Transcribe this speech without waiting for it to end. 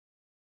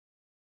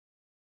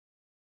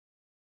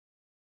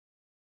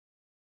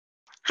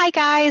Hi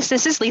guys,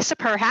 this is Lisa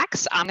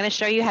Perhax. I'm going to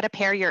show you how to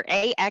pair your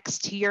AX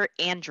to your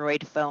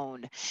Android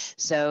phone.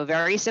 So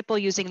very simple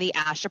using the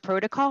Asha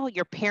protocol.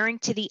 You're pairing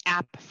to the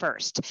app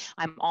first.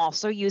 I'm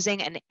also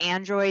using an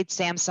Android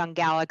Samsung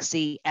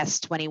Galaxy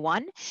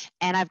S21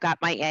 and I've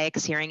got my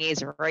AX hearing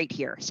aids right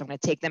here. So I'm going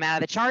to take them out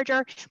of the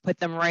charger, put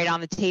them right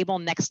on the table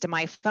next to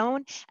my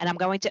phone, and I'm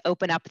going to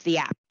open up the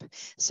app.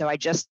 So I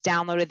just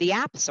downloaded the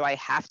app, so I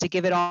have to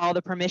give it all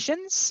the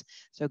permissions.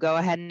 So go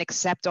ahead and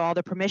accept all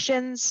the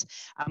permissions.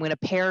 I'm going to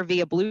pair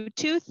via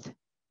Bluetooth.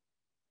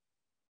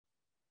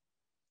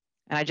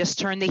 And I just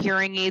turned the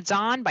hearing aids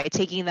on by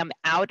taking them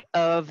out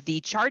of the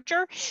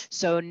charger.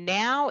 So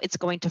now it's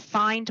going to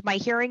find my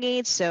hearing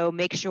aids. So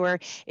make sure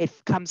it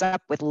comes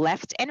up with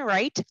left and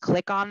right.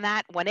 Click on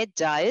that when it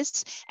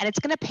does. And it's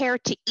going to pair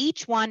to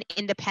each one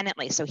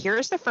independently. So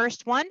here's the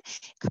first one.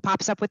 It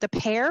pops up with a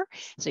pair.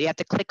 So you have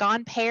to click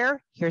on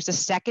pair. Here's the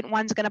second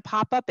one's going to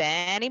pop up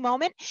any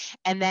moment.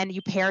 And then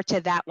you pair to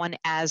that one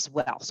as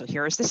well. So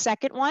here's the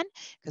second one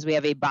because we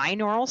have a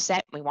binaural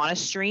set. We want to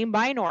stream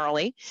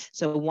binaurally.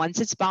 So once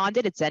it's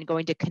bonded, it's then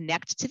going to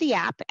connect to the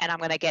app, and I'm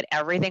going to get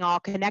everything all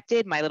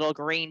connected, my little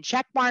green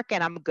check mark,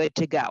 and I'm good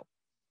to go.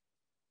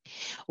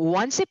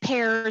 Once it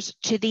pairs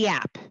to the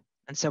app,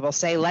 and so we'll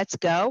say, let's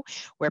go.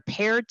 We're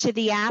paired to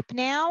the app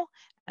now.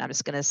 And I'm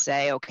just going to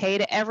say okay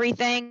to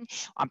everything.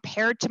 I'm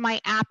paired to my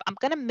app. I'm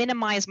going to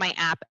minimize my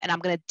app and I'm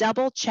going to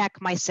double check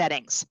my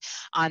settings.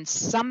 On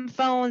some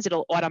phones,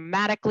 it'll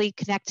automatically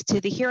connect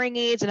to the hearing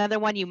aids. Another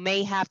one, you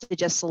may have to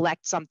just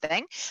select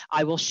something.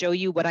 I will show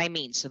you what I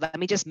mean. So let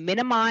me just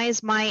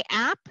minimize my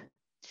app.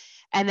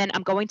 And then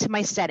I'm going to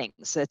my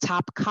settings, the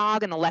top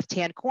cog in the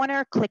left-hand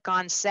corner, click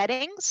on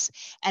settings,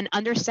 and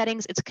under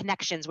settings, it's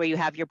connections where you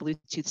have your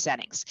Bluetooth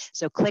settings.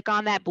 So click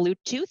on that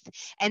Bluetooth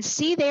and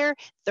see there,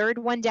 third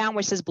one down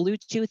where it says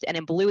Bluetooth and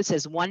in blue it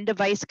says one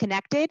device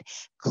connected.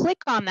 Click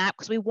on that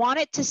because we want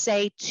it to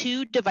say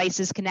 2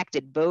 devices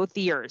connected, both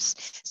ears.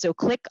 So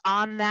click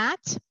on that.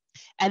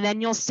 And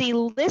then you'll see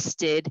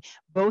listed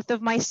both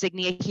of my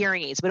Signia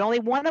hearing aids, but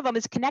only one of them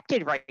is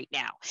connected right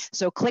now.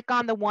 So click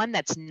on the one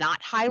that's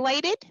not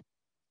highlighted.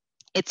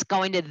 It's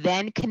going to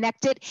then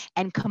connect it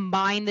and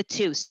combine the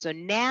two. So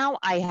now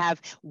I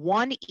have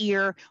one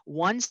ear,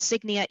 one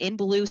Signia in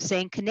blue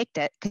saying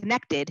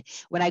connected.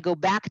 When I go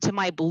back to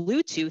my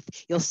Bluetooth,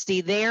 you'll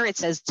see there it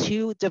says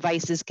 2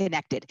 devices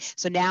connected.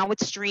 So now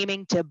it's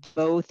streaming to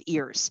both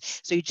ears.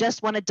 So you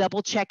just want to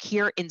double check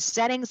here in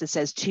settings. It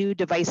says 2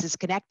 devices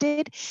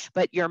connected,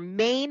 but your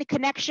main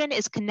connection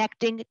is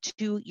connecting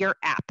to your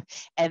app.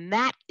 And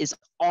that is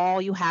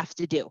all you have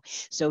to do.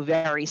 So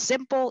very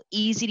simple,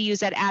 easy to use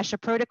that Asha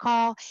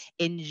protocol.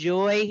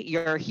 Enjoy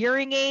your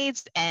hearing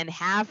aids and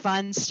have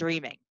fun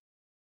streaming.